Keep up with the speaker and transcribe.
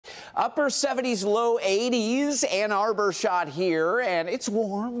Upper 70s, low 80s. Ann Arbor shot here, and it's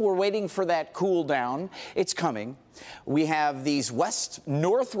warm. We're waiting for that cool down. It's coming. We have these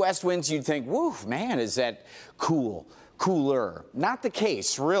northwest winds. You'd think, woo, man, is that cooler. Not the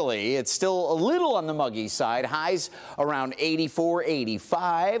case, really. It's still a little on the muggy side. Highs around 84,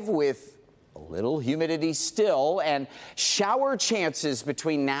 85 with a little humidity still, and shower chances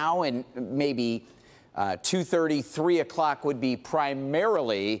between now and maybe 2:30, 3 o'clock would be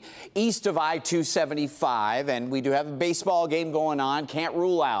primarily east of I-275, and we do have a baseball game going on. Can't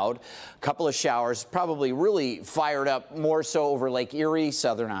rule out a couple of showers, probably really fired up more so over Lake Erie,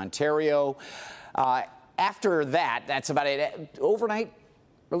 southern Ontario. After that, that's about it. Overnight,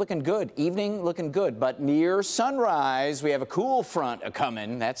 we're looking good. Evening, looking good. But near sunrise, we have a cool front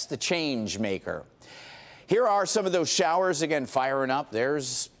a-coming. That's the change maker. Here are some of those showers, again, firing up.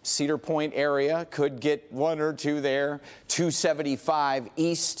 There's Cedar Point area. Could get one or two there. 275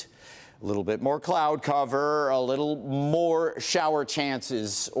 east. A little bit more cloud cover, a little more shower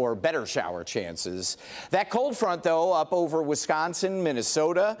chances, or better shower chances. That cold front, though, up over Wisconsin,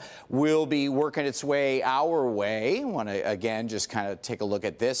 Minnesota, will be working its way our way. Want to, again, just kind of take a look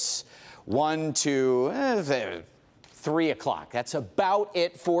at this. 1, 2, 3 o'clock. That's about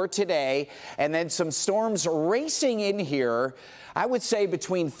it for today. And then some storms racing in here. I would say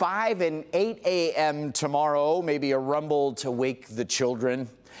between 5 and 8 a.m. tomorrow, maybe a rumble to wake the children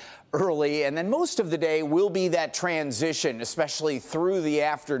early, and then most of the day will be that transition, especially through the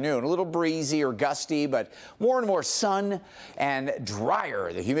afternoon. A little breezy or gusty, but more and more sun and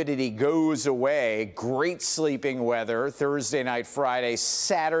drier. The humidity goes away. Great sleeping weather Thursday night, Friday,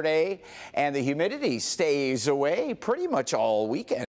 Saturday, and the humidity stays away pretty much all weekend.